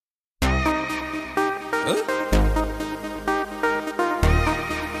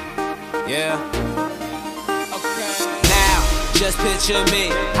Yeah. Okay. Now, just picture me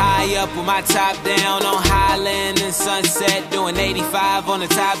high up with my top down on Highland and Sunset, doing 85 on the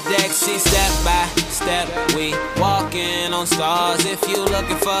top deck. See, step by step, we walking on stars. If you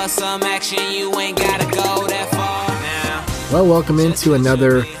looking for some action, you ain't gotta go that far now. Well, welcome into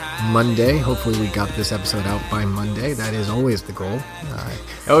another Monday. Hopefully we got this episode out by Monday. That is always the goal.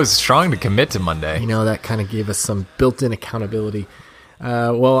 It was strong to commit to Monday. You know, that kind of gave us some built-in accountability.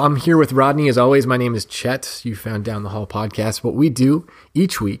 Well, I'm here with Rodney. As always, my name is Chet. You found Down the Hall podcast. What we do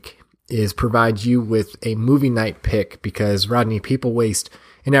each week is provide you with a movie night pick because, Rodney, people waste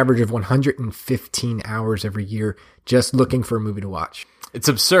an average of 115 hours every year just looking for a movie to watch. It's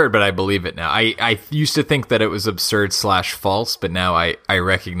absurd, but I believe it now. I used to think that it was absurd / false, but now I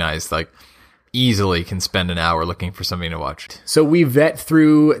recognize, like, easily can spend an hour looking for something to watch. So we vet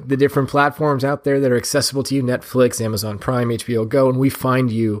through the different platforms out there that are accessible to you, Netflix, Amazon Prime, HBO Go, and we find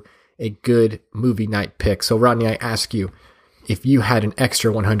you a good movie night pick. So Rodney, I ask you, if you had an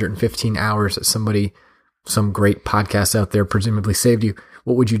extra 115 hours that some great podcast out there presumably saved you,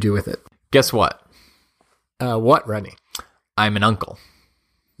 what would you do with it? Guess what? What, Rodney? I'm an uncle.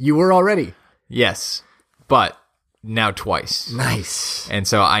 You were already? Yes, but now twice. Nice. And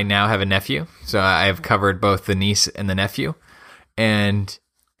so I now have a nephew. So I have covered both the niece and the nephew. And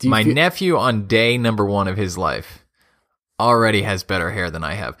my nephew on day number 1 of his life already has better hair than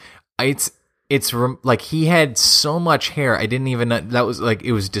I have. It's like he had so much hair. I didn't even know. That was like,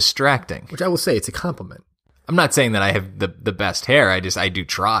 it was distracting. Which I will say, it's a compliment. I'm not saying that I have the best hair. I do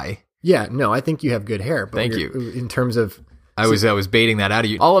try. Yeah, no, I think you have good hair. But Thank you. In terms of... I was baiting that out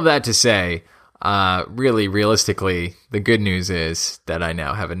of you. All of that to say, really, realistically, the good news is that I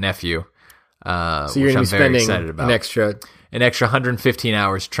now have a nephew, so you're which I'm be very spending excited about. An extra 115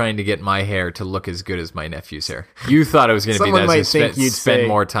 hours trying to get my hair to look as good as my nephew's hair. You thought it was going to be that I was going to spend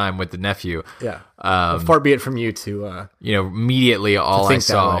more time with the nephew. Yeah. Far be it from you to... immediately all I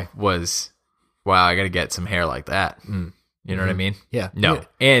saw was, wow, I got to get some hair like that. You know what I mean? Yeah. No, Yeah.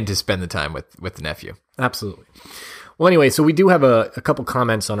 and to spend the time with the nephew. Absolutely. Well, anyway, so we do have a couple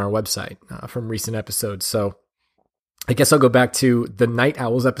comments on our website from recent episodes. So I guess I'll go back to the Night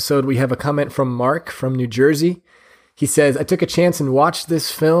Owls episode. We have a comment from Mark from New Jersey. He says, I took a chance and watched this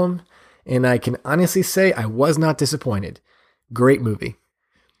film, and I can honestly say I was not disappointed. Great movie.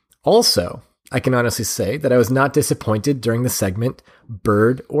 Also, I can honestly say that I was not disappointed during the segment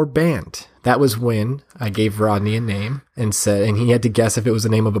Bird or Band. That was when I gave Rodney a name and he had to guess if it was the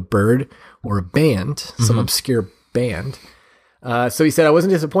name of a bird or a band, some obscure band. So he said, I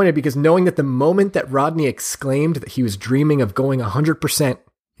wasn't disappointed because knowing that the moment that Rodney exclaimed that he was dreaming of going 100%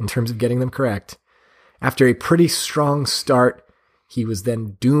 in terms of getting them correct, after a pretty strong start, he was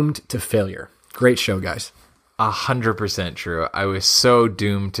then doomed to failure. Great show, guys. 100% true. I was so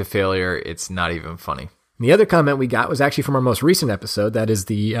doomed to failure, it's not even funny. And the other comment we got was actually from our most recent episode. That is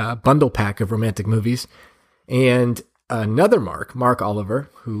the bundle pack of romantic movies. And another Mark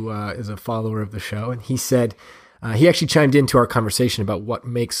Oliver, who is a follower of the show, and he said, he actually chimed into our conversation about what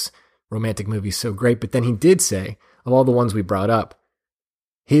makes romantic movies so great. But then he did say, of all the ones we brought up,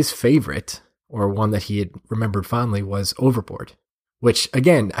 his favorite, or one that he had remembered fondly, was Overboard. Which,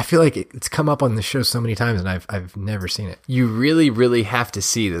 again, I feel like it's come up on the show so many times, and I've never seen it. You really, really have to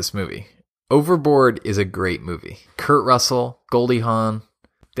see this movie. Overboard is a great movie. Kurt Russell, Goldie Hawn,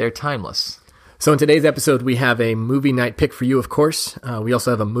 they're timeless. So in today's episode, we have a movie night pick for you, of course. We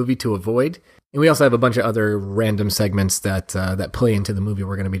also have a movie to avoid. And we also have a bunch of other random segments that play into the movie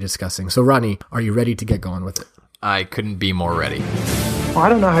we're going to be discussing. So, Rodney, are you ready to get going with it? I couldn't be more ready. Well, I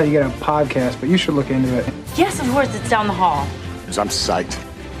don't know how you get a podcast, but you should look into it. Yes, of course, it's down the hall. I'm psyched.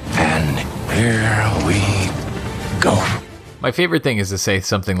 And here we go. My favorite thing is to say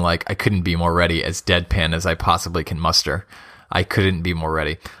something like, I couldn't be more ready, as deadpan as I possibly can muster. I couldn't be more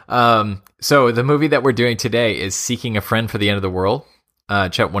ready. So the movie that we're doing today is Seeking a Friend for the End of the World.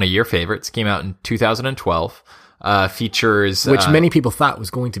 Chet, one of your favorites, came out in 2012. Features... Which many people thought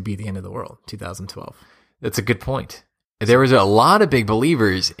was going to be the end of the world, 2012. That's a good point. There was a lot of big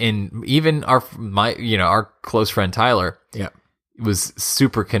believers in even our close friend Tyler. Yeah. Was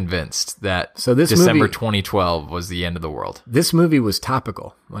super convinced that December movie, 2012 was the end of the world. This movie was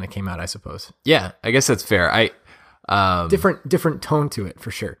topical when it came out, I suppose. Yeah, I guess that's fair. Different tone to it, for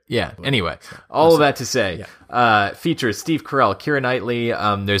sure. Yeah. Anyway, all of that to say, features Steve Carell, Keira Knightley.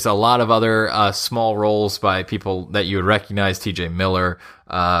 There's a lot of other small roles by people that you would recognize: T.J. Miller,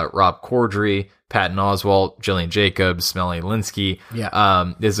 Rob Corddry, Patton Oswalt, Jillian Jacobs, Melanie Linsky.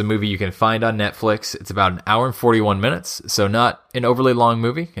 Yeah. This is a movie you can find on Netflix. It's about an hour and 41 minutes, so not an overly long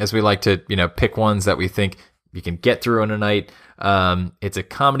movie, as we like to, pick ones that we think you can get through in a night. It's a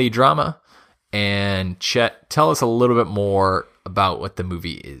comedy drama. And Chet, tell us a little bit more about what the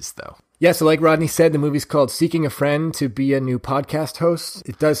movie is, though. Yeah, so like Rodney said, the movie's called Seeking a Friend to Be a New Podcast Host.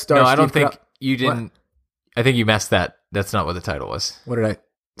 It does star No, Steve I don't think Carell. you didn't. What? I think you messed that. That's not what the title was. What did I?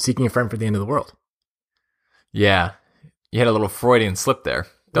 Seeking a Friend for the End of the World. Yeah. You had a little Freudian slip there.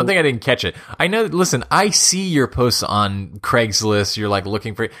 Don't think I didn't catch it. I know. Listen, I see your posts on Craigslist. You're like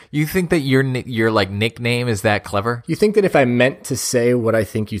looking for. You think that your like nickname is that clever? You think that if I meant to say what I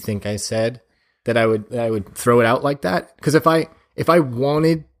think you think I said, that I would throw it out like that? Because if I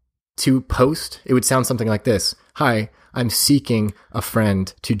wanted to post, it would sound something like this: "Hi, I'm seeking a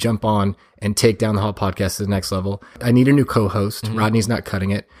friend to jump on and take Down the Hall podcast to the next level. I need a new co-host. Mm-hmm. Rodney's not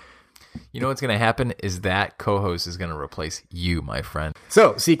cutting it." You know what's going to happen is that co-host is going to replace you, my friend.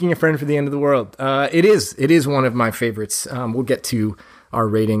 So, Seeking a Friend for the End of the World. It is one of my favorites. We'll get to our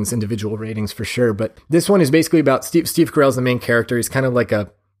ratings, individual ratings for sure. But this one is basically about Steve Carell's the main character. He's kind of like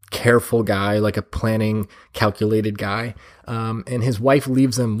a careful guy, like a planning, calculated guy. And his wife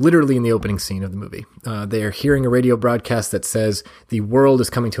leaves him literally in the opening scene of the movie. They are hearing a radio broadcast that says the world is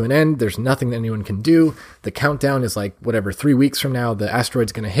coming to an end. There's nothing that anyone can do. The countdown is like, 3 weeks from now, the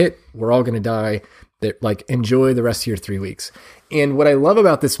asteroid's going to hit. We're all going to die. They're like, enjoy the rest of your 3 weeks. And what I love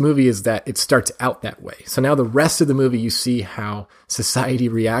about this movie is that it starts out that way. So now the rest of the movie, you see how society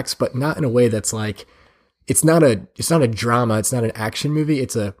reacts, but not in a way that's like, it's not a drama. It's not an action movie.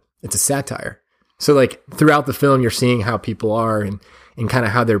 It's a satire. So like throughout the film, you're seeing how people are and kind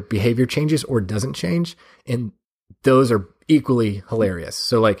of how their behavior changes or doesn't change. And those are equally hilarious.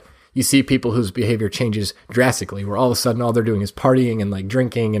 So like you see people whose behavior changes drastically, where all of a sudden all they're doing is partying and like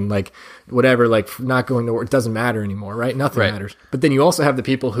drinking and like whatever, like not going to work. It doesn't matter anymore, right? Nothing matters. But then you also have the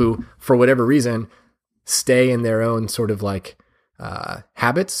people who, for whatever reason, stay in their own sort of like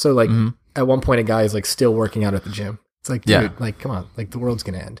habits. So like at one point, a guy is like still working out at the gym. It's like, dude, like, come on, like the world's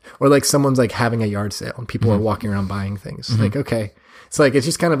going to end. Or like someone's like having a yard sale and people are walking around buying things. Like, okay. It's like, it's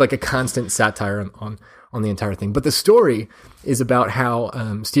just kind of like a constant satire on the entire thing. But the story is about how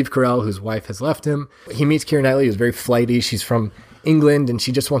Steve Carell, whose wife has left him, he meets Keira Knightley, who's very flighty. She's from England and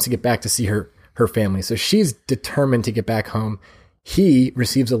she just wants to get back to see her family. So she's determined to get back home. He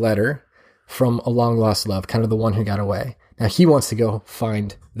receives a letter from a long lost love, kind of the one who got away. Now he wants to go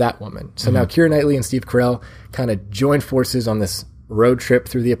find that woman. So now Keira Knightley and Steve Carell kind of join forces on this road trip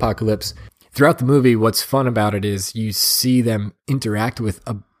through the apocalypse. Throughout the movie, what's fun about it is you see them interact with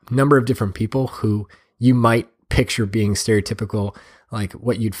a number of different people who you might picture being stereotypical, like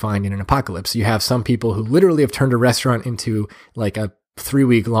what you'd find in an apocalypse. You have some people who literally have turned a restaurant into like a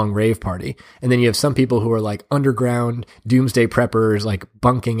 3-week long rave party. And then you have some people who are like underground doomsday preppers, like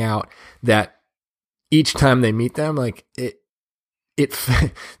bunking out, that each time they meet them, like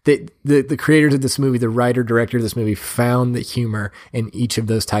the creators of this movie, the writer, director of this movie, found the humor in each of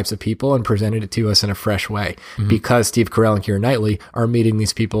those types of people and presented it to us in a fresh way because Steve Carell and Keira Knightley are meeting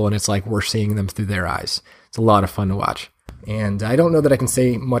these people and it's like we're seeing them through their eyes. It's a lot of fun to watch. And I don't know that I can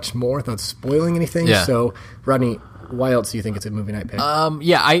say much more without spoiling anything. Yeah. So, Rodney, why else do you think it's a movie night pick?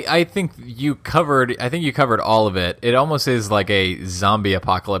 I think you covered all of it. It almost is like a zombie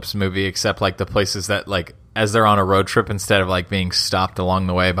apocalypse movie, except like the places that like as they're on a road trip, instead of like being stopped along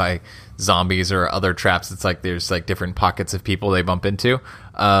the way by zombies or other traps, it's like there's like different pockets of people they bump into.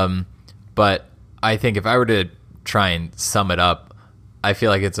 But I think if I were to try and sum it up, I feel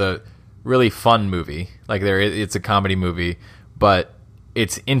like it's a really fun movie. Like it's a comedy movie, but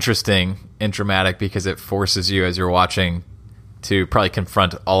it's interesting and dramatic because it forces you as you're watching to probably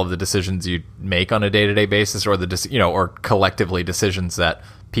confront all of the decisions you make on a day-to-day basis, or or collectively decisions that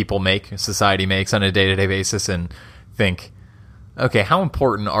people make, society makes on a day-to-day basis, and think, okay, how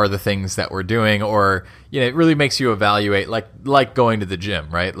important are the things that we're doing? Or, it really makes you evaluate, like going to the gym,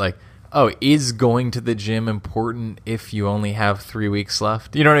 right? Like, oh, is going to the gym important if you only have 3 weeks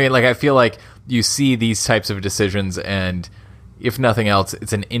left? You know what I mean? Like, I feel like you see these types of decisions, and if nothing else,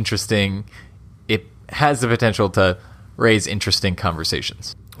 it has the potential to raise interesting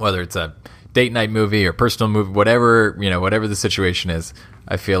conversations. Whether it's a date night movie or personal movie, whatever the situation is,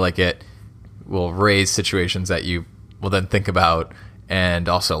 I feel like it will raise situations that you will then think about and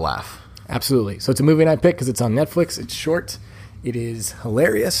also laugh. Absolutely. So it's a movie night pick because it's on Netflix. It's short. It is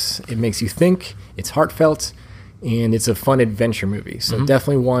hilarious. It makes you think. It's heartfelt. and it's a fun adventure movie. So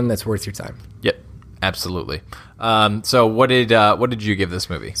definitely one that's worth your time. Yep, absolutely. So what did you give this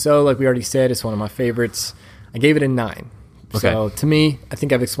movie? So like we already said, it's one of my favorites. I gave it a 9. Okay. So to me, I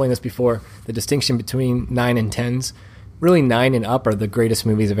think I've explained this before, the distinction between 9 and 10s, really 9 and up are the greatest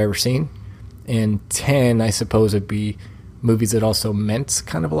movies I've ever seen. And 10, I suppose, would be movies that also meant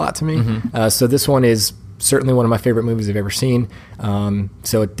kind of a lot to me. So this one is certainly one of my favorite movies I've ever seen.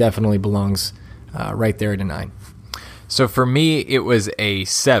 So it definitely belongs right there at a 9. So for me, it was a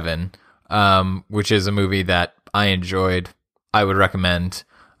 7, which is a movie that I enjoyed. I would recommend,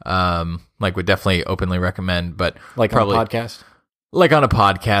 would definitely openly recommend, but like probably on a podcast? Like on a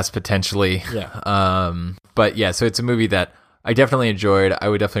podcast, potentially. Yeah. But yeah, so it's a movie that I definitely enjoyed. I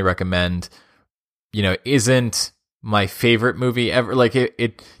would definitely recommend. Isn't my favorite movie ever. Like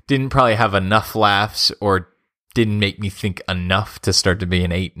it didn't probably have enough laughs or didn't make me think enough to start to be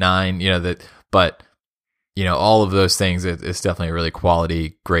an 8, 9, but all of those things, it's definitely a really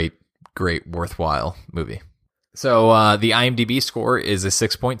quality, great, worthwhile movie. So the IMDb score is a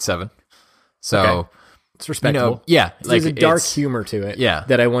 6.7. So okay. It's respectable. There's a dark humor to it. Yeah.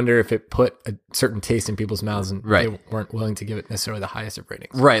 That I wonder if it put a certain taste in people's mouths and right. they weren't willing to give it necessarily the highest of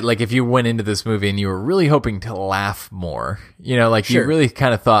ratings. Right. Like if you went into this movie and you were really hoping to laugh more, Sure. you really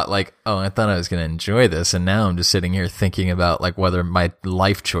kind of thought like, oh, I thought I was going to enjoy this. And now I'm just sitting here thinking about like whether my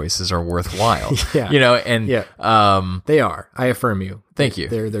life choices are worthwhile, They are. I affirm you. Thank you.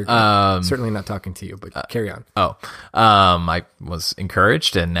 They're certainly not talking to you, but carry on. I was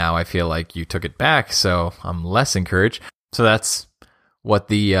encouraged, and now I feel like you took it back, so I'm less encouraged. So that's what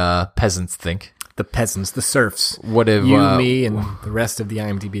the peasants think. The peasants, the serfs. What if you, me, and the rest of the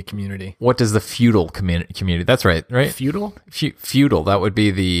IMDb community? What does the feudal community? That's right? Feudal? Feudal. That would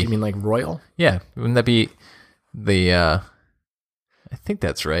be the. You mean like royal? Yeah, wouldn't that be the? I think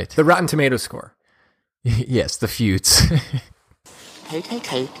that's right. The Rotten Tomatoes score. Yes, the feuds.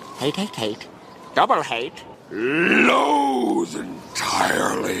 Hate. Double hate. Loathe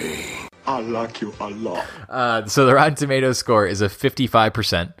entirely. I like you a lot. So the Rotten Tomatoes score is a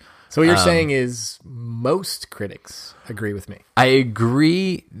 55%. So what you're saying is most critics agree with me. I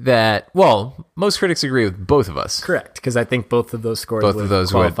agree that, most critics agree with both of us. Correct, because I think both of those scores would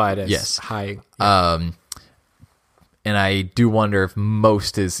qualified as high. Yeah. And I do wonder if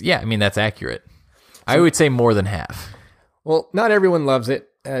most is, that's accurate. I would say more than half. Well, not everyone loves it,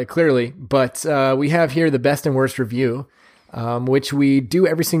 clearly, but we have here the best and worst review, which we do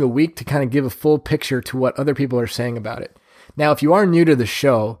every single week to kind of give a full picture to what other people are saying about it. Now, if you are new to the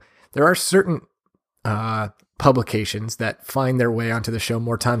show, there are certain publications that find their way onto the show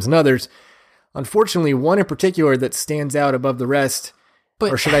more times than others. Unfortunately, one in particular that stands out above the rest,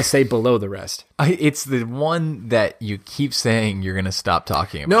 or should I say below the rest? It's the one that you keep saying you're going to stop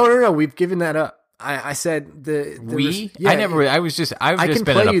talking about. No, we've given that up. I said we. Yeah, I can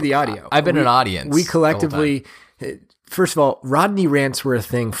play you the audio. I've been an audience. We collectively, first of all, Rodney rants were a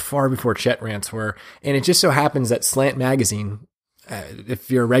thing far before Chet rants were, and it just so happens that Slant Magazine, if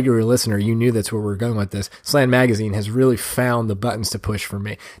you're a regular listener, you knew that's where we're going with this. Slant Magazine has really found the buttons to push for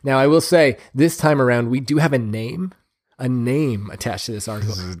me. Now, I will say this time around, we do have a name attached to this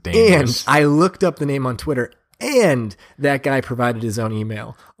article, and I looked up the name on Twitter. And that guy provided his own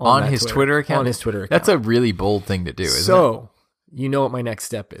email on his Twitter account. On his Twitter account. That's a really bold thing to do, isn't it? So, you know what my next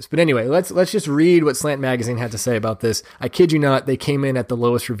step is. But anyway, let's just read what Slant Magazine had to say about this. I kid you not, they came in at the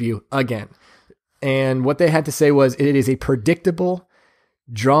lowest review again. And what they had to say was, it is a predictable,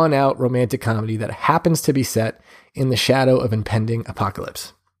 drawn-out romantic comedy that happens to be set in the shadow of impending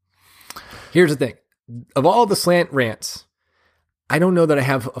apocalypse. Here's the thing. Of all the Slant rants, I don't know that I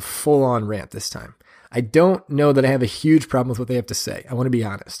have a full-on rant this time. I don't know that I have a huge problem with what they have to say. I want to be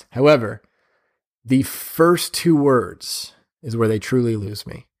honest. However, the first 2 words is where they truly lose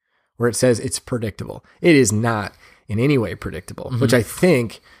me, where it says it's predictable. It is not in any way predictable, which I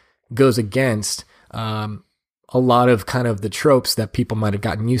think goes against a lot of kind of the tropes that people might have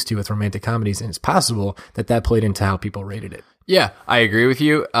gotten used to with romantic comedies, and it's possible that played into how people rated it. Yeah, I agree with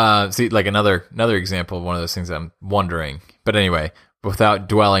you. See, like another example of one of those things I'm wondering. But anyway, without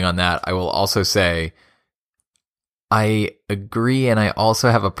dwelling on that, I will also say I agree, and I also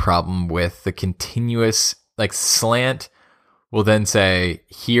have a problem with the continuous, like, Slant will then say,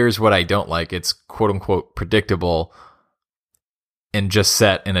 here's what I don't like. It's quote-unquote predictable and just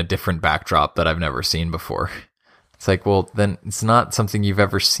set in a different backdrop that I've never seen before. It's like, well, then it's not something you've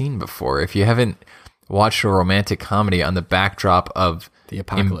ever seen before. If you haven't watched a romantic comedy on the backdrop of the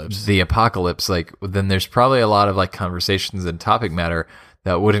apocalypse, like, then there's probably a lot of like conversations and topic matter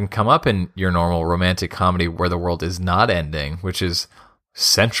that wouldn't come up in your normal romantic comedy where the world is not ending, which is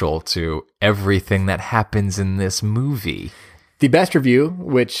central to everything that happens in this movie. The best review,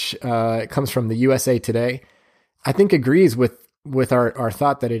 which comes from the USA Today, I think agrees with our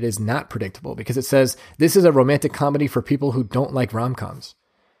thought that it is not predictable, because it says, this is a romantic comedy for people who don't like rom-coms.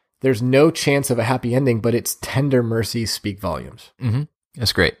 There's no chance of a happy ending, but its tender mercies speak volumes. Mm-hmm.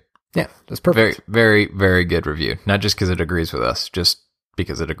 That's great. Yeah, that's perfect. Very, very, very good review. Not just because it agrees with us, just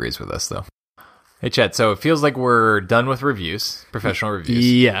because it agrees with us, though. Hey, Chet, so it feels like we're done with reviews, professional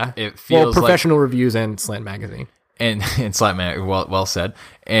reviews. Yeah. It feels professional reviews and Slant Magazine. And Slant Magazine, well said.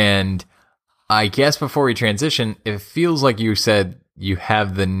 And I guess before we transition, it feels like you said you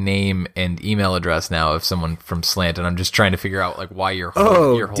have the name and email address now of someone from Slant, and I'm just trying to figure out like why you're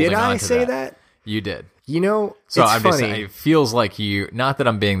holding did I on to say that? You did. You know, so it's I'm funny. just, it feels like you, not that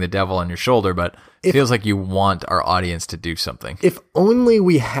I'm being the devil on your shoulder, but it feels like you want our audience to do something. If only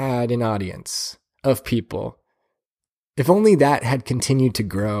we had an audience of people, if only that had continued to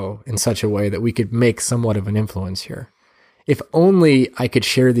grow in such a way that we could make somewhat of an influence here. If only I could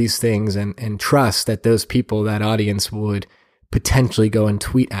share these things and trust that those people, that audience, would potentially go and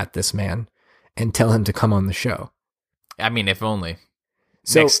tweet at this man and tell him to come on the show. I mean, if only.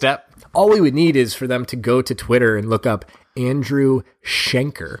 So next step. All we would need is for them to go to Twitter and look up Andrew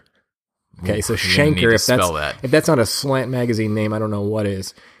Schenker. Okay, so Schenker, if that's not a Slant Magazine name, I don't know what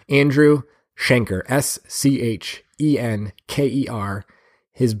is. Andrew Schenker, Schenker.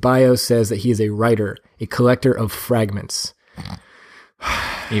 His bio says that he is a writer, a collector of fragments.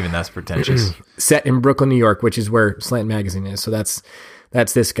 Even that's pretentious. Set in Brooklyn, New York, which is where Slant Magazine is. So that's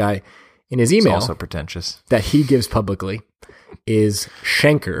this guy. In his email, it's also pretentious, that he gives publicly is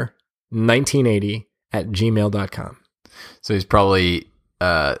Schenker1980@gmail.com. So he's probably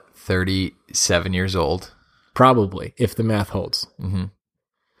 37 years old. Probably, if the math holds. Mm-hmm.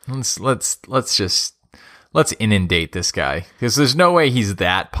 Let's inundate this guy, because there's no way he's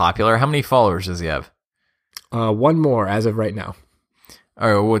that popular. How many followers does he have? One more as of right now.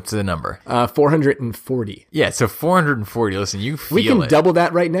 All right, what's the number? 440. Yeah, so 440. Listen, you feel we can it. double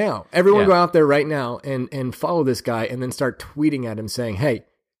that right now. Everyone go out there right now and follow this guy, and then start tweeting at him saying, hey,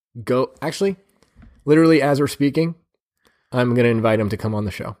 go. Actually, literally as we're speaking, I'm going to invite him to come on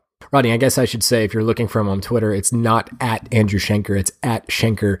the show. Rodney, I guess I should say, if you're looking for him on Twitter, it's not at Andrew Schenker, it's at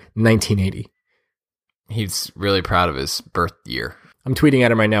Schenker1980. He's really proud of his birth year. I'm tweeting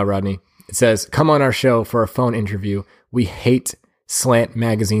at him right now, Rodney. It says, come on our show for a phone interview. We hate Slant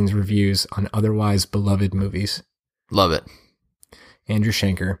Magazine's reviews on otherwise beloved movies. Love it. Andrew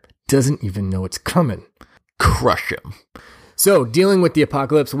Schenker doesn't even know it's coming. Crush him. So, dealing with the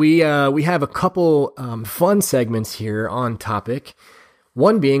apocalypse, we have a couple fun segments here on topic.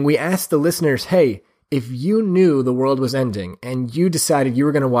 One being, we asked the listeners, hey, if you knew the world was ending and you decided you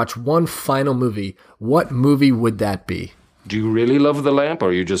were going to watch one final movie, what movie would that be? Do you really love The Lamp, or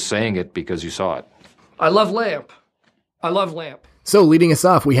are you just saying it because you saw it? I love Lamp. I love Lamp. So, leading us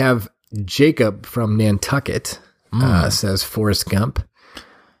off, we have Jacob from Nantucket, says Forrest Gump,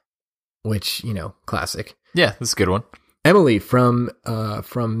 which, classic. Yeah, that's a good one. Emily from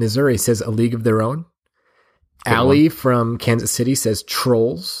Missouri says A League of Their Own. Good Allie from Kansas City says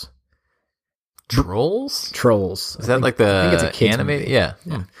Trolls. Trolls? Trolls. Is that like the anime? Movie. Yeah.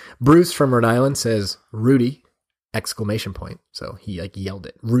 Bruce from Rhode Island says Rudy! ! So he yelled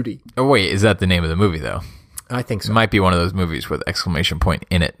it. Rudy. Oh, wait. Is that the name of the movie, though? I think so. It might be one of those movies with exclamation point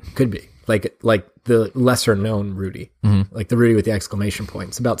in it. Could be. Like the lesser known Rudy. Mm-hmm. Like the Rudy with the exclamation point.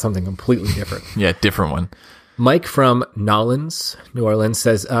 It's about something completely different. Yeah, different one. Mike from Nolens, New Orleans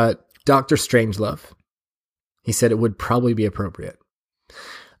says Dr. Strangelove. He said it would probably be appropriate.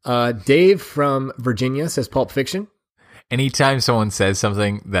 Dave from Virginia says Pulp Fiction. Anytime someone says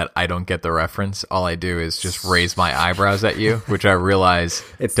something that I don't get the reference, all I do is just raise my eyebrows at you, which I realize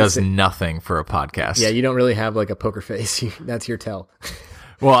does nothing for a podcast. Yeah, you don't really have like a poker face. That's your tell.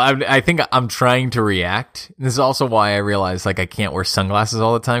 Well, I think I'm trying to react. This is also why I realize I can't wear sunglasses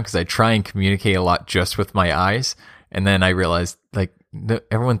all the time, because I try and communicate a lot just with my eyes. And then I realize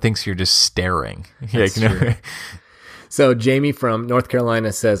everyone thinks you're just staring. That's true. So Jamie from North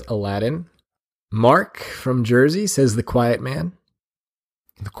Carolina says Aladdin. Mark from Jersey says The Quiet Man.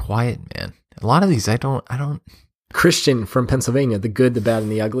 The Quiet Man. A lot of these I don't. Christian from Pennsylvania, The Good, the Bad,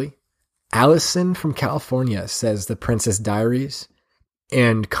 and the Ugly. Allison from California says The Princess Diaries.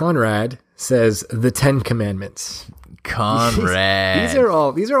 And Conrad says The Ten Commandments. Conrad.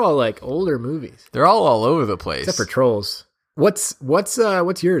 These are all like older movies. They're all over the place. Except for Trolls. What's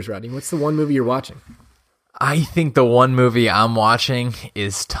yours, Rodney? What's the one movie you're watching? I think the one movie I'm watching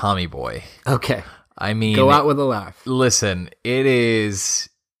is Tommy Boy. Okay. I mean, go out with a laugh. Listen, it is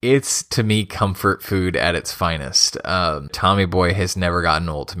It's, to me, comfort food at its finest. Tommy Boy has never gotten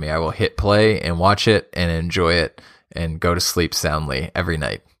old to me. I will hit play and watch it and enjoy it and go to sleep soundly every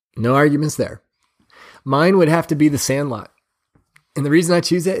night. No arguments there. Mine would have to be The Sandlot. And the reason I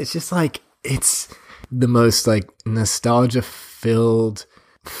choose it, it's just like, it's the most like nostalgia-filled,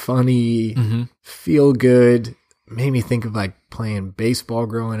 funny, feel good. Made me think of like playing baseball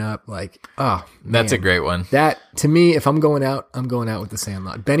growing up. Like, oh, man. That's a great one. That, to me, if I'm going out with The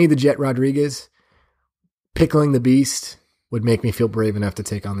Sandlot. Benny the Jet Rodriguez, pickling the beast would make me feel brave enough to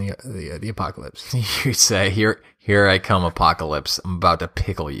take on the apocalypse. You say, here I come, apocalypse. I'm about to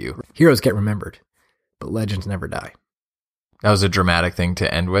pickle you. Heroes get remembered, but legends never die. That was a dramatic thing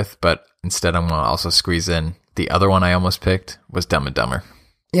to end with, but instead I'm going to also squeeze in the other one I almost picked was Dumb and Dumber.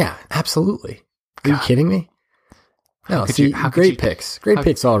 Yeah, absolutely. Are you kidding me? No, great picks. Great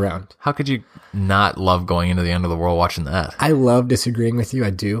picks all around. How could you not love going into the end of the world watching that? I love disagreeing with you.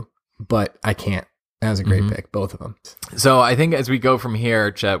 I do, but I can't. That was a great pick, both of them. So I think as we go from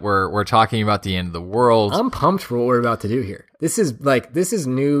here, Chet, we're talking about the end of the world. I'm pumped for what we're about to do here. This is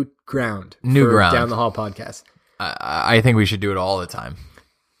new ground. Down the Hall podcast. I think we should do it all the time.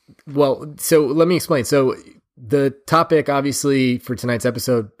 Well, so let me explain. So the topic, obviously, for tonight's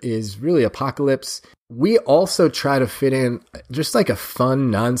episode is really apocalypse. We also try to fit in just like a fun,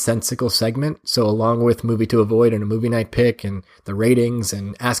 nonsensical segment. So along with Movie to Avoid and a movie night pick and the ratings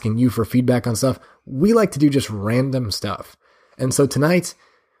and asking you for feedback on stuff, we like to do just random stuff. And so tonight,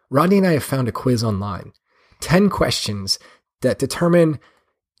 Rodney and I have found a quiz online. 10 questions that determine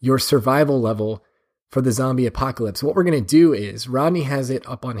your survival level for the zombie apocalypse. What we're going to do is, Rodney has it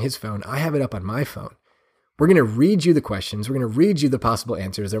up on his phone. I have it up on my phone. We're going to read you the questions. We're going to read you the possible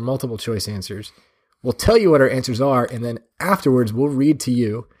answers. They're multiple choice answers. We'll tell you what our answers are, and then afterwards we'll read to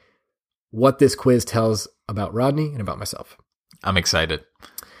you what this quiz tells about Rodney and about myself. I'm excited.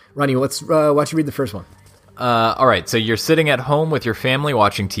 Rodney, let's watch you read the first one. All right, so you're sitting at home with your family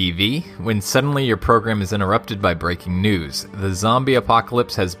watching TV when suddenly your program is interrupted by breaking news. The zombie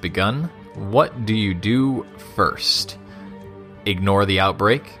apocalypse has begun. What do you do first? Ignore the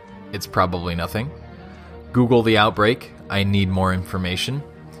outbreak. It's probably nothing. Google the outbreak. I need more information.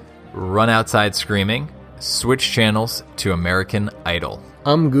 Run outside screaming. Switch channels to American Idol.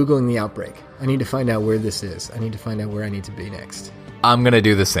 I'm Googling the outbreak. I need to find out where this is. I need to find out where I need to be next. I'm going to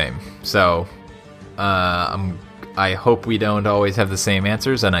do the same. So I hope we don't always have the same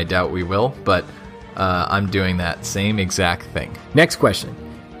answers, and I doubt we will, but I'm doing that same exact thing. Next question.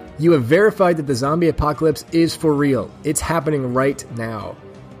 You have verified that the zombie apocalypse is for real. It's happening right now.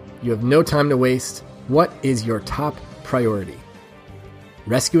 You have no time to waste. What is your top priority?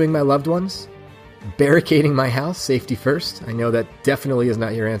 Rescuing my loved ones? Barricading my house, safety first? I know that definitely is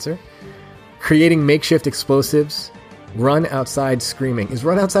not your answer. Creating makeshift explosives? Run outside screaming. Is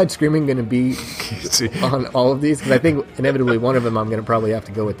run outside screaming going to be on all of these? Because I think inevitably one of them I'm going to probably have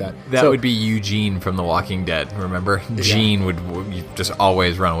to go with that. That would be Eugene from The Walking Dead, remember? Yeah. Gene would just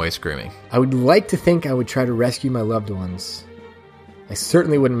always run away screaming. I would like to think I would try to rescue my loved ones. I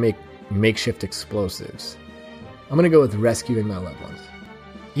certainly wouldn't make makeshift explosives. I'm going to go with rescuing my loved ones.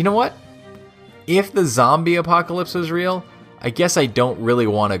 You know what? If the zombie apocalypse was real, I guess I don't really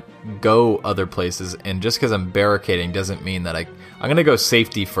want to go other places, and just because I'm barricading doesn't mean that I'm going to go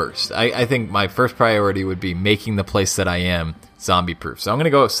safety first. I think my first priority would be making the place that I am zombie-proof. So I'm going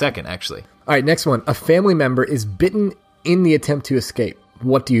to go second, actually. All right, next one. A family member is bitten in the attempt to escape.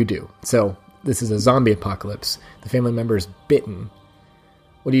 What do you do? So this is a zombie apocalypse. The family member is bitten.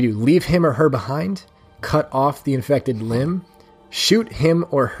 What do you do? Leave him or her behind? Cut off the infected limb? Shoot him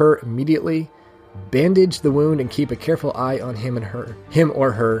or her immediately? Bandage the wound and keep a careful eye on him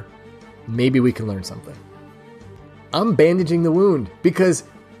or her. Maybe we can learn something. I'm bandaging the wound because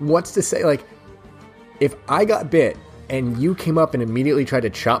what's to say, like, if I got bit and you came up and immediately tried to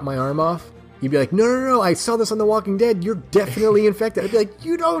chop my arm off, you'd be like, no, I saw this on The Walking Dead. You're definitely infected. I'd be like,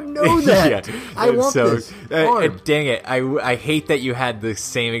 you don't know that. Yeah. I want this arm. Dang it. I hate that you had the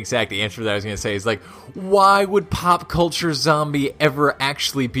same exact answer that I was going to say. It's like, why would pop culture zombie ever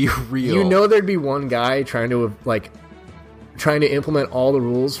actually be real? You know there'd be one guy trying to implement all the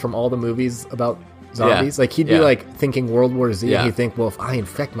rules from all the movies about zombies. Yeah. Like, he'd be like thinking World War Z. Yeah. He'd think, well, if I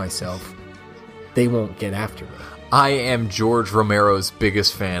infect myself, they won't get after me. I am George Romero's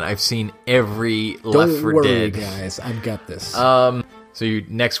biggest fan. I've seen every Left 4 Dead. Don't worry, guys. I've got this. So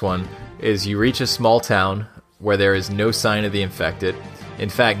next one is you reach a small town where there is no sign of the infected. In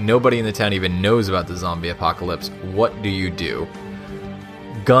fact, nobody in the town even knows about the zombie apocalypse. What do you do?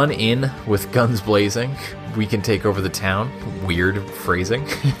 Gun in with guns blazing. We can take over the town. Weird phrasing.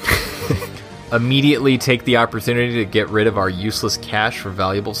 Immediately take the opportunity to get rid of our useless cash for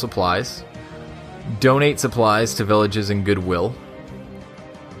valuable supplies. Donate supplies to villages in goodwill.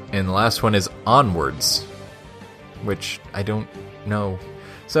 And the last one is onwards, which I don't know.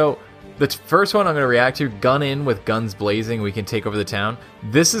 So the first one I'm going to react to, gun in with guns blazing, we can take over the town.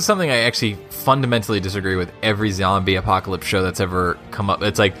 This is something I actually fundamentally disagree with every zombie apocalypse show that's ever come up.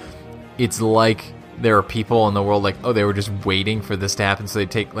 It's like there are people in the world like, oh, they were just waiting for this to happen, so they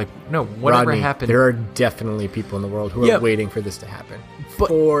take, like, no, whatever Rodney, happened. There are definitely people in the world who are waiting for this to happen.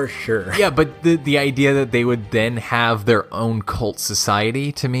 For sure. Yeah, but the idea that they would then have their own cult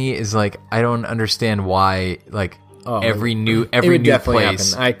society, to me, is like, I don't understand why, like, every new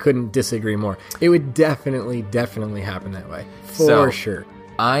place. Happen. I couldn't disagree more. It would definitely happen that way. For sure.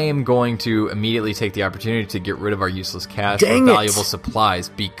 I am going to immediately take the opportunity to get rid of our useless cash for valuable supplies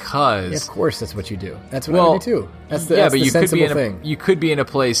because... Yeah, of course, that's what you do. That's what I would do, too. That's the sensible thing. You could be in a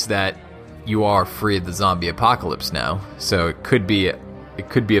place that you are free of the zombie apocalypse now, so it could be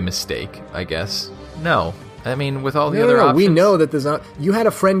a mistake, I guess. No. I mean, with all the other options... We know that you had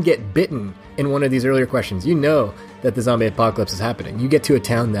a friend get bitten in one of these earlier questions. You know that the zombie apocalypse is happening. You get to a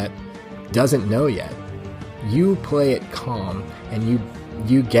town that doesn't know yet. You play it calm, and you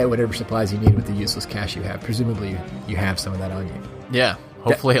get whatever supplies you need with the useless cash you have. Presumably, you have some of that on you. Yeah,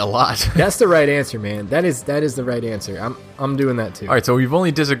 hopefully a lot. That's the right answer, man. That is the right answer. I'm doing that too. All right, so we've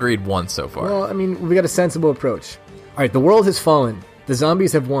only disagreed once so far. Well, I mean, we got a sensible approach. All right, the world has fallen. The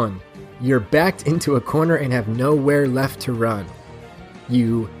zombies have won. You're backed into a corner and have nowhere left to run.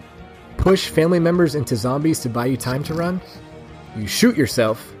 You push family members into zombies to buy you time to run. You shoot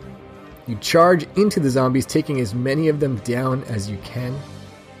yourself. You charge into the zombies, taking as many of them down as you can.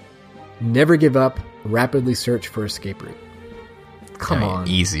 Never give up. Rapidly search for escape route. Come on.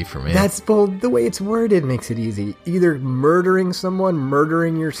 Easy for me. That's bold. The way it's worded makes it easy. Either murdering someone,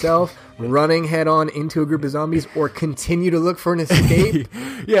 murdering yourself, running head on into a group of zombies, or continue to look for an escape.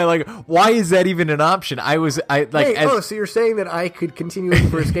 Yeah, like, why is that even an option? So you're saying that I could continue looking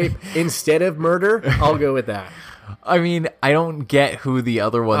for escape instead of murder? I'll go with that. I mean, I don't get who the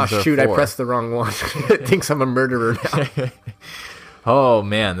other ones are. Oh, shoot, I pressed the wrong one. It thinks I'm a murderer now. Oh,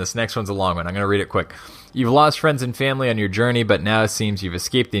 man, this next one's a long one. I'm going to read it quick. You've lost friends and family on your journey, but now it seems you've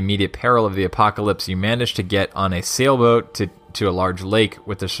escaped the immediate peril of the apocalypse. You managed to get on a sailboat to a large lake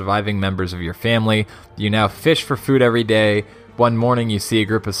with the surviving members of your family. You now fish for food every day. One morning, you see a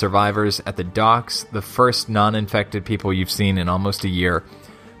group of survivors at the docks, the first non-infected people you've seen in almost a year.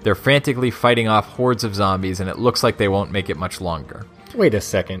 They're frantically fighting off hordes of zombies, and it looks like they won't make it much longer. Wait a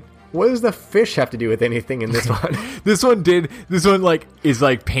second. What does the fish have to do with anything in this one? This one is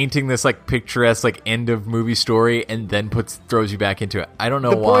painting this picturesque end of movie story and then throws you back into it. I don't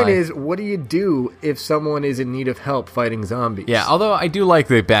know why. The point is, what do you do if someone is in need of help fighting zombies? Yeah, although I do like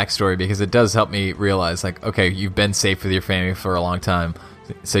the backstory because it does help me realize, okay, you've been safe with your family for a long time.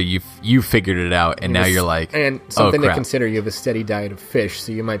 So you figured it out, and now you're like, and something to consider. You have a steady diet of fish,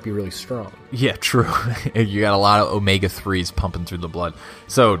 so you might be really strong. Yeah, true. You got a lot of omega-3s pumping through the blood.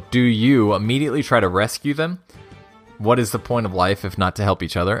 So, do you immediately try to rescue them? What is the point of life if not to help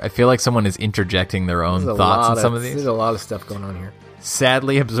each other? I feel like someone is interjecting their own thoughts in some of these. There's a lot of stuff going on here.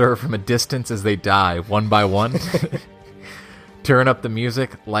 Sadly observe from a distance as they die, one by one. Turn up the music,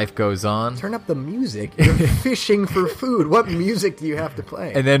 life goes on. Turn up the music? You're fishing for food. What music do you have to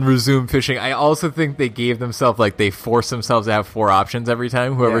play? And then resume fishing. I also think they gave themselves, they forced themselves to have 4 options every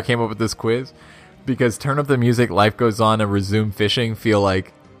time, whoever came up with this quiz. Because turn up the music, life goes on, and resume fishing feel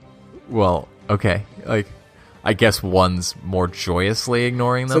like, well, okay. I guess one's more joyously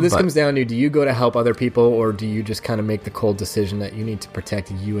ignoring them. So this comes down to, do you go to help other people, or do you just kind of make the cold decision that you need to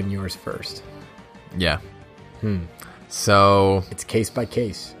protect you and yours first? Yeah. So it's case by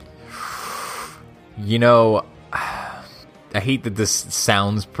case. I hate that this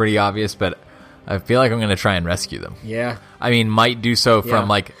sounds pretty obvious, but I feel like I'm going to try and rescue them. Yeah. I mean, might do so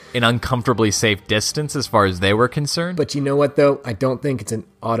from an uncomfortably safe distance as far as they were concerned. But you know what, though? I don't think it's an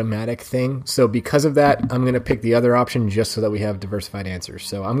automatic thing. So because of that, I'm going to pick the other option just so that we have diversified answers.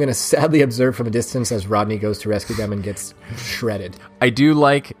 So I'm going to sadly observe from a distance as Rodney goes to rescue them and gets shredded. I do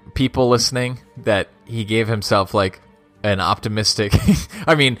like people listening that he gave himself an optimistic.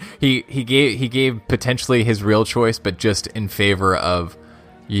 I mean, he gave potentially his real choice, but just in favor of.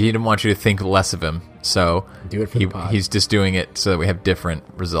 He didn't want you to think less of him, so do it for the pod. He's just doing it so that we have different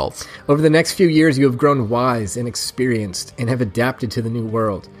results. Over the next few years, you have grown wise and experienced and have adapted to the new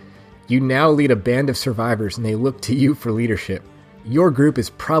world. You now lead a band of survivors, and they look to you for leadership. Your group is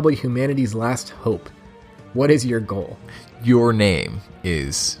probably humanity's last hope. What is your goal? Your name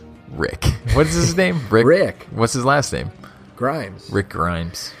is Rick. What is his name? Rick. What's his last name? Grimes. Rick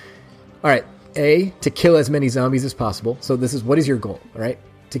Grimes. All right. A, to kill as many zombies as possible. So this is, what is your goal, all right?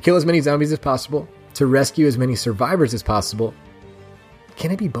 To kill as many zombies as possible, to rescue as many survivors as possible.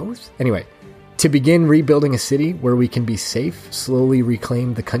 Can it be both? Anyway, to begin rebuilding a city where we can be safe, slowly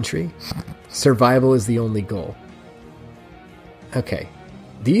reclaim the country. Survival is the only goal. Okay,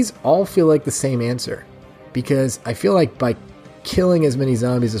 these all feel like the same answer, because I feel like by killing as many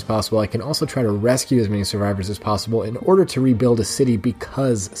zombies as possible, I can also try to rescue as many survivors as possible in order to rebuild a city,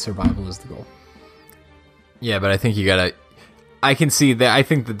 because survival is the goal. Yeah, but I think you gotta... I can see that. I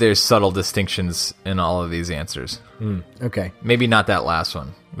think that there's subtle distinctions in all of these answers. Okay. Maybe not that last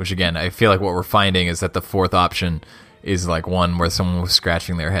one, which again, I feel like what we're finding is that the fourth option is like one where someone was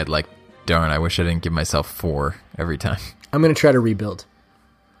scratching their head like, darn, I wish I didn't give myself 4 every time. I'm going to try to rebuild.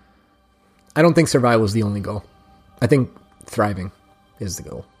 I don't think survival is the only goal. I think thriving is the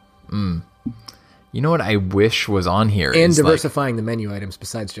goal. You know what I wish was on here? And diversifying the menu items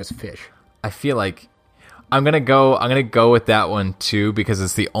besides just fish. I feel like I'm gonna go with that one too, because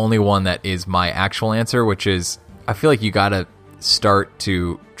it's the only one that is my actual answer, which is I feel like you gotta start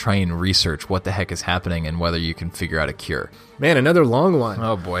to try and research what the heck is happening and whether you can figure out a cure. Man, another long one.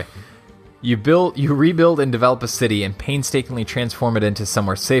 Oh boy. You rebuild and develop a city and painstakingly transform it into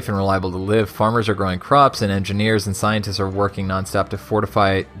somewhere safe and reliable to live. Farmers are growing crops, and engineers and scientists are working nonstop to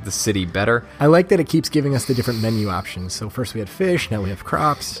fortify the city better. I like that it keeps giving us the different menu options. So first we had fish, now we have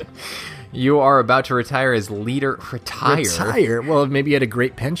crops. You are about to retire as leader. Retire? Well, maybe you had a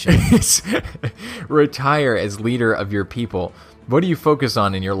great pension. Retire as leader of your people. What do you focus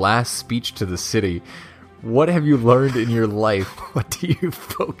on in your last speech to the city? What have you learned in your life? What do you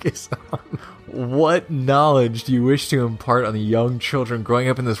focus on? What knowledge do you wish to impart on the young children growing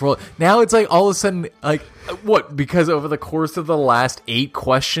up in this world? Now it's like all of a sudden, like, what? Because over the course of the last 8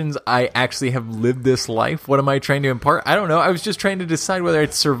 questions, I actually have lived this life. What am I trying to impart? I don't know. I was just trying to decide whether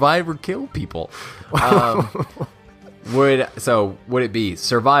I'd survive or kill people. Would it be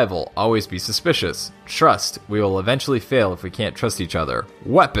survival? Always be suspicious. Trust. We will eventually fail if we can't trust each other.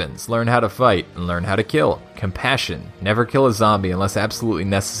 Weapons. Learn how to fight and learn how to kill. Compassion. Never kill a zombie unless absolutely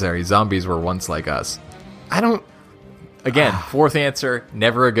necessary. Zombies were once like us. Again, fourth answer,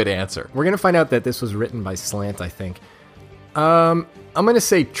 never a good answer. We're going to find out that this was written by Slant, I think. I'm going to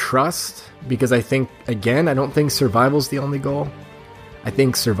say trust, because I think, again, I don't think survival's the only goal. I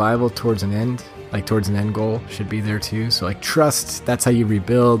think survival towards an end goal should be there too. So like trust, that's how you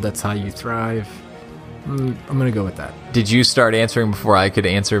rebuild, that's how you thrive. I'm going to go with that. Did you start answering before I could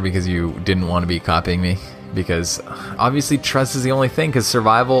answer because you didn't want to be copying me? Because obviously trust is the only thing, because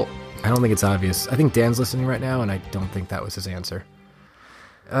survival... I don't think it's obvious. I think Dan's listening right now, and I don't think that was his answer.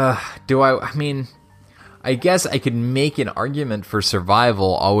 I guess I could make an argument for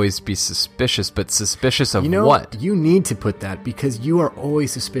survival, always be suspicious, but suspicious of what? You need to put that, because you are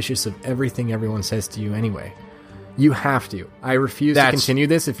always suspicious of everything everyone says to you anyway. You have to. I refuse to continue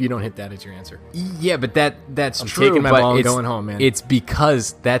this if you don't hit that as your answer. Yeah, but that's I'm true. Taking my ball and going home, man. It's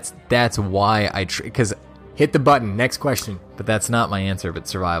because that's why because hit the button. Next question. But that's not my answer, but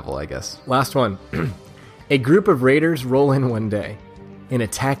survival, I guess. Last one. A group of raiders roll in one day and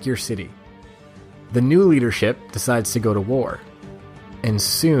attack your city. The new leadership decides to go to war, and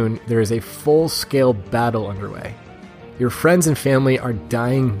soon there is a full-scale battle underway. Your friends and family are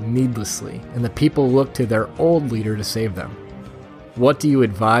dying needlessly, and the people look to their old leader to save them. What do you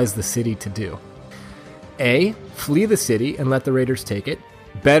advise the city to do? A. Flee the city and let the raiders take it.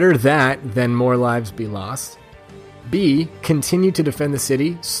 Better that than more lives be lost. B. Continue to defend the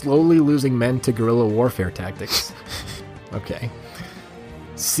city, slowly losing men to guerrilla warfare tactics. Okay.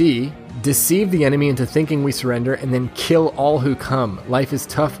 C. Deceive the enemy into thinking we surrender and then kill all who come. Life is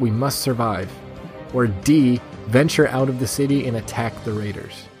tough, we must survive. Or D. Venture out of the city and attack the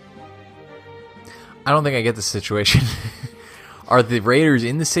raiders. I don't think I get the situation. Are the raiders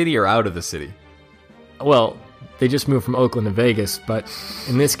in the city or out of the city? Well, they just moved from Oakland to Vegas, but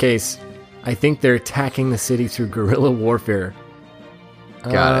in this case, I think they're attacking the city through guerrilla warfare.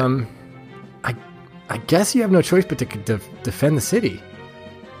 Got it. I guess you have no choice but to defend the city.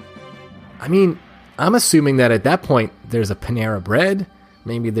 I mean, I'm assuming that at that point, there's a Panera Bread.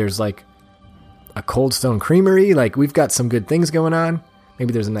 Maybe there's like a Cold Stone Creamery. Like, we've got some good things going on.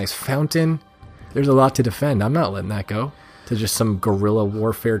 Maybe there's a nice fountain. There's a lot to defend. I'm not letting that go to just some guerrilla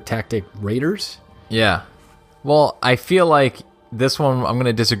warfare tactic raiders. Yeah. Well, I feel like this one, I'm going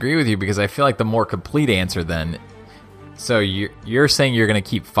to disagree with you, because I feel like the more complete answer then. So you're saying you're going to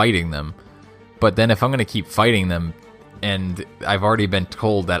keep fighting them. But then if I'm going to keep fighting them, and I've already been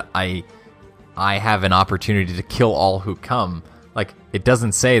told that I have an opportunity to kill all who come, like, it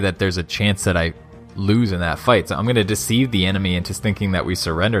doesn't say that there's a chance that I lose in that fight. So I'm going to deceive the enemy into thinking that we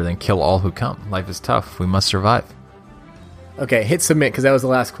surrender, then kill all who come. Life is tough. We must survive. Okay, hit submit because that was the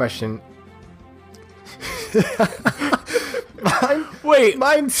last question.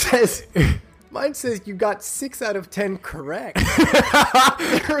 Mine says you got 6 out of 10 correct.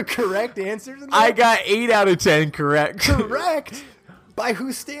 There are correct answers in there? I got 8 out of 10 correct. Correct? By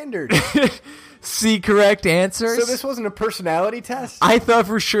whose standard? See correct answers? So this wasn't a personality test? I thought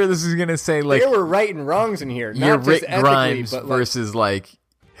for sure this was going to say, like... There were right and wrongs in here. You're Not Rick just ethically, Grimes but versus, like...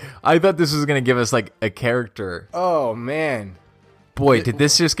 I thought this was going to give us, like, a character. Oh, man. Boy, did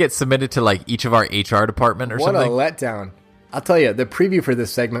this just get submitted to, like, each of our HR department or something? What a letdown. I'll tell you, the preview for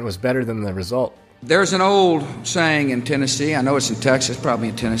this segment was better than the result. There's an old saying in Tennessee, I know it's in Texas, probably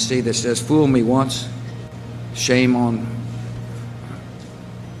in Tennessee, that says, "Fool me once, shame on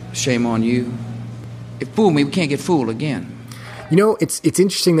you. If fool me, we can't get fooled again." You know, it's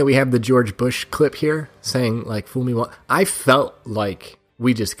interesting that we have the George Bush clip here saying, like, "Fool me once." I felt like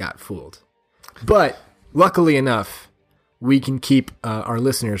we just got fooled. But luckily enough, we can keep our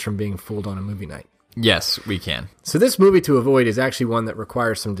listeners from being fooled on a movie night. Yes, we can. So this movie to avoid is actually one that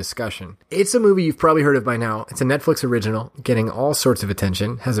requires some discussion. It's a movie you've probably heard of by now. It's a Netflix original, getting all sorts of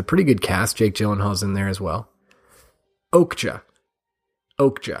attention. Has a pretty good cast. Jake Gyllenhaal's in there as well. Okja.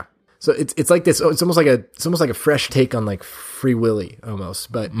 So it's like this. It's almost like a fresh take on like Free Willy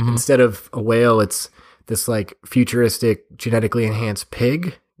almost, but instead of a whale, it's this like futuristic genetically enhanced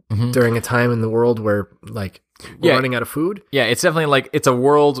pig during a time in the world where like we're running out of food. Yeah, it's definitely like it's a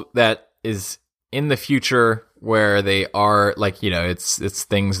world that is in the future where they are like, you know, it's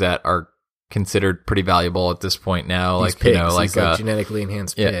things that are considered pretty valuable at this point now. These like, pigs, you know, like genetically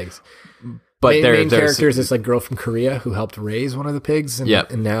enhanced pigs. But main character is this like girl from Korea who helped raise one of the pigs,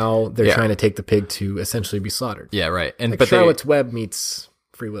 and now they're trying to take the pig to essentially be slaughtered. Yeah, right. And like but Charlotte's Web meets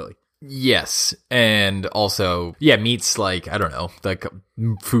Free Willy. Yes, and also meets like I don't know, like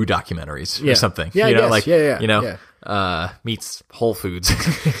food documentaries or something. Yeah, you know, like you know, meets Whole Foods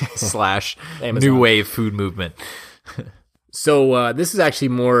 / Amazon. New Wave food movement. So this is actually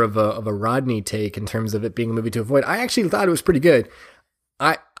more of a Rodney take in terms of it being a movie to avoid. I actually thought it was pretty good.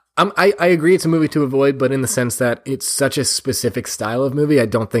 I agree it's a movie to avoid, but in the sense that it's such a specific style of movie, I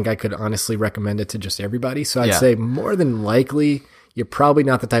don't think I could honestly recommend it to just everybody. So I'd say more than likely, you're probably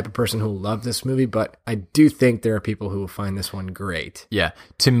not the type of person who will love this movie, but I do think there are people who will find this one great. Yeah.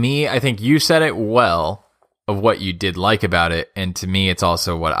 To me, I think you said it well of what you did like about it. And to me, it's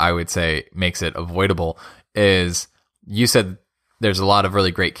also what I would say makes it avoidable is you said there's a lot of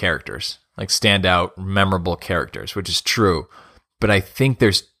really great characters, like standout, memorable characters, which is true. But I think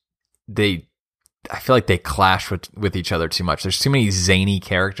I feel like they clash with each other too much. There's too many zany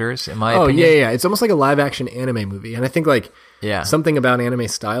characters, in my opinion. Yeah. It's almost like a live action anime movie. And I think something about anime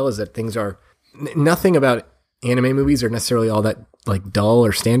style is that things are nothing about anime movies are necessarily all that like dull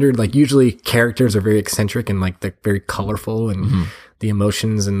or standard. Like usually characters are very eccentric and like they're very colorful and the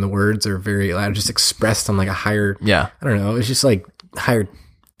emotions and the words are very just expressed on like a higher, I don't know. It's just like higher,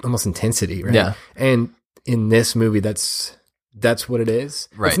 almost intensity. Right. Yeah. And in this movie, that's what it is.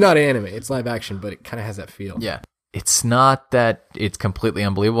 Right. It's not anime. It's live action, but it kind of has that feel. Yeah. It's not that it's completely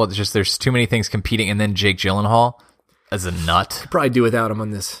unbelievable. It's just there's too many things competing. And then Jake Gyllenhaal as a nut. Could probably do without him on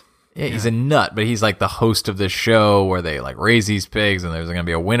this. Yeah, he's a nut, but he's like the host of this show where they like raise these pigs and there's going to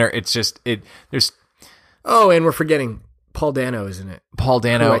be a winner. It's just, there's... Oh, and we're forgetting Paul Dano, isn't it? Paul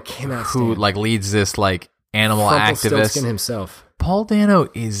Dano, who like leads this like animal activist. Rumpelstiltskin himself. Paul Dano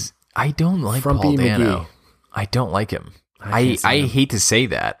is, I don't like Frumpy Paul Dano. McGee. I don't like him. I hate to say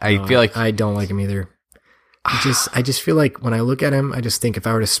that. I feel like I don't like him either. I just feel like when I look at him, I just think if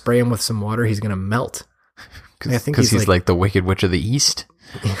I were to spray him with some water, he's going to melt. I think he's like the Wicked Witch of the East.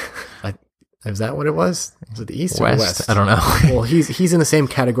 Is that what it was? Was it the East West? or the West? I don't know. Well, he's in the same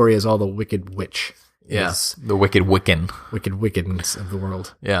category as all the Wicked Witch. Yes, the Wicked Wiccan. Wicked wickedness of the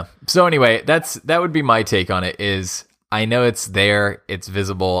world. Yeah. So anyway, that would be my take on it. Is I know it's there, it's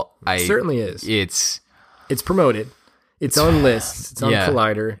visible. It certainly is. It's promoted. It's on lists. It's on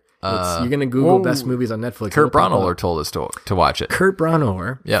Collider. You're going to Google best movies on Netflix. Kurt Braunohler told us to watch it. Kurt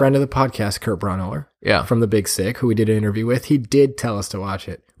Braunohler, friend of the podcast, Kurt Braunohler, from The Big Sick, who we did an interview with, he did tell us to watch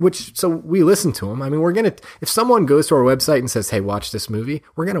it. So we listened to him. I mean, if someone goes to our website and says, hey, watch this movie,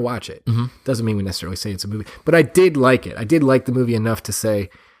 we're going to watch it. Doesn't mean we necessarily say it's a movie. But I did like it. I did like the movie enough to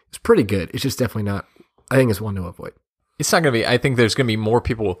say it's pretty good. It's just definitely not, I think it's one to avoid. It's not going to be, I think there's going to be more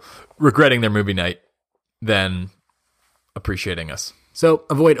people regretting their movie night than appreciating us. So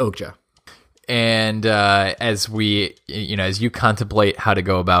avoid Okja. And as you contemplate how to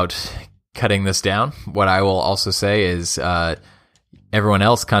go about cutting this down, what I will also say is everyone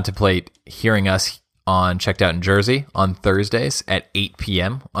else contemplate hearing us on Checked Out in Jersey on Thursdays at 8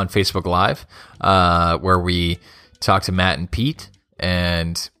 p.m. on Facebook Live, where we talk to Matt and Pete,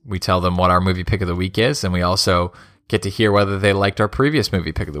 and we tell them what our movie pick of the week is, and we also get to hear whether they liked our previous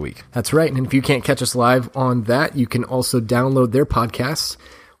movie pick of the week. That's right. And if you can't catch us live on that, you can also download their podcasts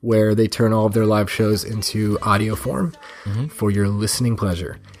where they turn all of their live shows into audio form for your listening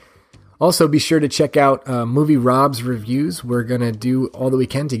pleasure. Also, be sure to check out Movie Rob's reviews. We're going to do all that we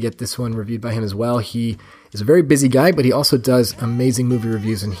can to get this one reviewed by him as well. He is a very busy guy, but he also does amazing movie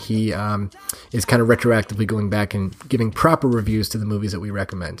reviews, and he is kind of retroactively going back and giving proper reviews to the movies that we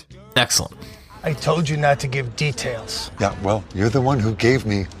recommend. Excellent. I told you not to give details. Yeah, well, you're the one who gave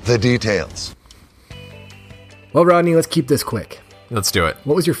me the details. Well, Rodney, let's keep this quick. Let's do it.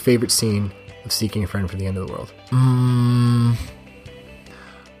 What was your favorite scene of Seeking a Friend from the End of the World?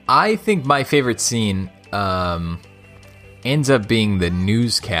 I think my favorite scene ends up being the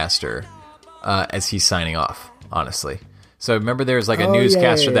newscaster as he's signing off, honestly. So remember there was like a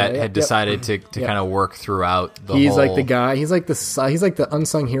newscaster that had decided to kind of work throughout the whole... He's like the guy, he's like the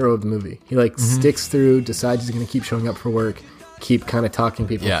unsung hero of the movie. He like sticks through, decides he's going to keep showing up for work, keep kind of talking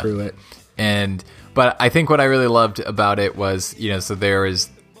people through it. But I think what I really loved about it was, so there is,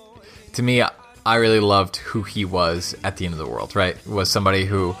 to me, I really loved who he was at the end of the world, right? Was somebody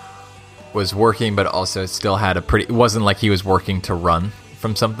who was working, but also still had it wasn't like he was working to run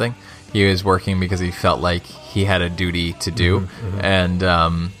from something. He was working because he felt like he had a duty to do. And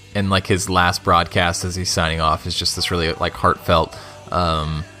like his last broadcast as he's signing off is just this really like heartfelt,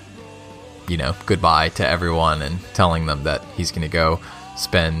 goodbye to everyone and telling them that he's going to go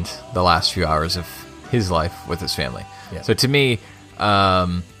spend the last few hours of his life with his family. Yeah. So to me,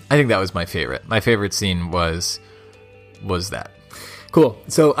 I think that was my favorite. My favorite scene was that. Cool.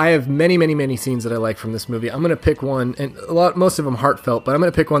 So I have many, many, many scenes that I like from this movie. I'm going to pick one, and most of them heartfelt, but I'm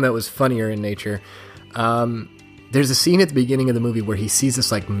going to pick one that was funnier in nature. There's a scene at the beginning of the movie where he sees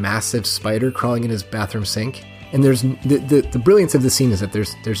this like massive spider crawling in his bathroom sink, and there's the brilliance of the scene is that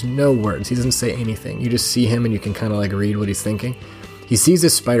there's no words. He doesn't say anything. You just see him, and you can kind of like read what he's thinking. He sees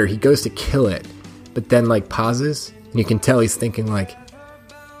this spider. He goes to kill it, but then like pauses, and you can tell he's thinking like,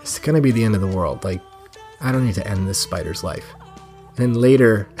 it's going to be the end of the world. Like, I don't need to end this spider's life. And then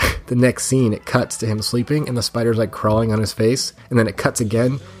later, the next scene, it cuts to him sleeping, and the spider's like crawling on his face. And then it cuts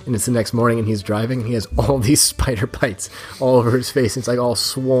again, and it's the next morning, and he's driving, and he has all these spider bites all over his face. It's like all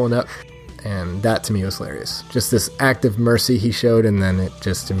swollen up. And that to me was hilarious. Just this act of mercy he showed, and then it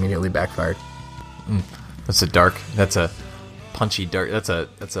just immediately backfired. That's a punchy dark. That's a.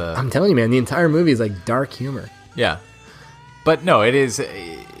 I'm telling you, man, the entire movie is like dark humor. Yeah, but no, it is.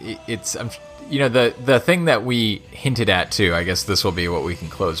 It's. The thing that we hinted at too, I guess this will be what we can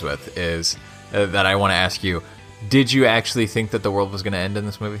close with, is that I want to ask you, did you actually think that the world was going to end in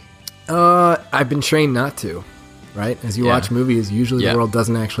this movie? I've been trained not to, right? As you watch movies, usually the world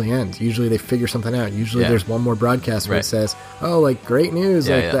doesn't actually end. Usually they figure something out. Usually there's one more broadcast where it says, oh, like, great news,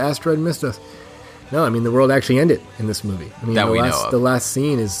 the asteroid missed us. No, I mean, the world actually ended in this movie. I mean, the last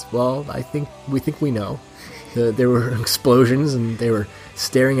scene is, well, we think we know. There were explosions, and they were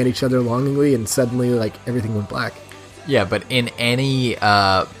staring at each other longingly, and suddenly, like, everything went black. Yeah, but in any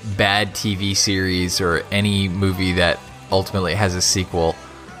bad TV series or any movie that ultimately has a sequel,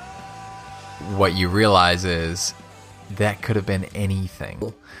 what you realize is that could have been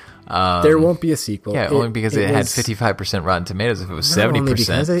anything. There won't be a sequel. Yeah, only because it had 55% Rotten Tomatoes. If it was 70%,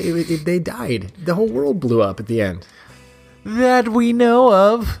 only because they died. The whole world blew up at the end. That we know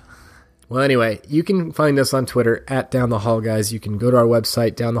of. Well, anyway, you can find us on Twitter at Down the Hall, guys. You can go to our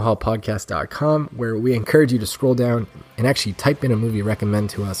website, downthehallpodcast.com, where we encourage you to scroll down and actually type in a movie recommend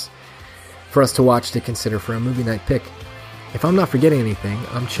to us for us to watch to consider for a movie night pick. If I'm not forgetting anything,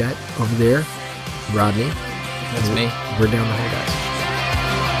 I'm Chet over there, Rodney. That's me. We're Down the Hall, guys.